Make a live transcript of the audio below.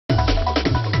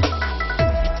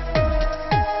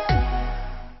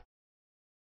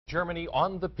Germany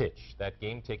on the pitch, that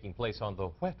game taking place on the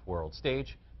wet world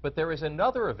stage. But there is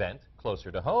another event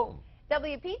closer to home.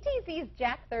 WPTZ's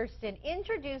Jack Thurston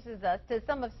introduces us to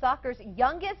some of soccer's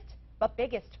youngest but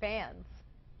biggest fans.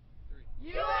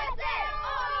 USA! All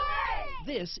right!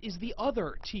 This is the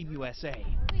other Team USA.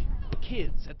 The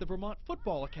kids at the Vermont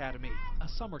Football Academy, a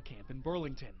summer camp in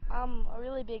Burlington. I'm a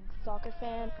really big soccer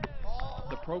fan.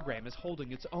 The program is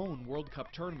holding its own World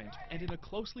Cup tournament, and in a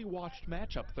closely watched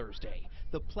matchup Thursday,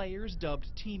 the players dubbed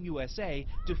Team USA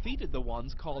defeated the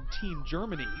ones called Team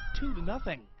Germany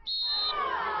 2-0.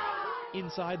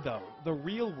 Inside, though, the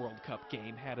real World Cup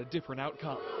game had a different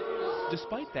outcome.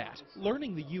 Despite that,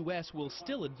 learning the U.S. will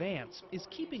still advance is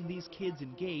keeping these kids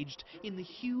engaged in the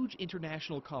huge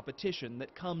international competition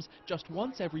that comes just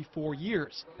once every 4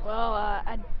 years. Well,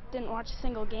 I didn't watch a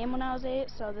single game when I was 8,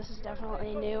 so this is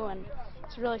definitely new, and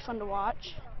it's really fun to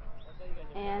watch.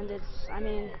 And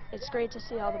it's great to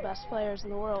see all the best players in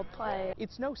the world play.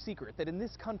 It's no secret that in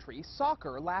this country,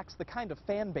 soccer lacks the kind of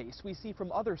fan base we see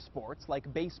from other sports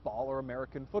like baseball or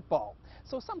American football.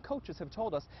 So some coaches have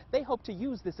told us they hope to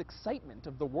use this excitement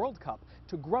of the World Cup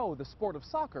to grow the sport of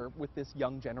soccer with this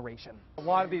young generation. A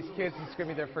lot of these kids, it's going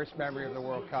to be their first memory of the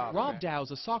World Cup. Rob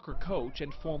Dow's a soccer coach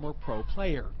and former pro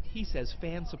player. He says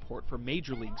fan support for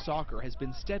Major League Soccer has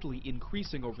been steadily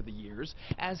increasing over the years,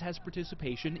 as has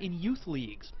participation in youth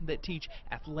leagues that teach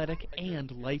athletic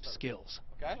and life skills.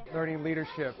 Learning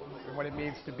leadership and what it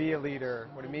means to be a leader,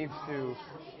 what it means to,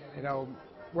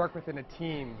 work within a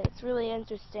team. It's really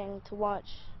interesting to watch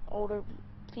older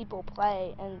people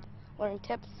play and learn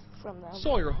tips from them.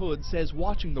 Sawyer Hood says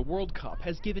watching the World Cup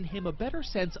has given him a better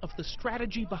sense of the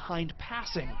strategy behind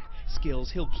passing,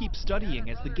 skills he'll keep studying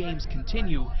as the games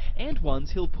continue, and ones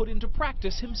he'll put into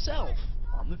practice himself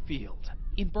on the field.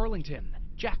 In Burlington,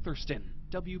 Jack Thurston,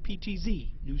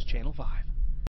 WPTZ News Channel 5.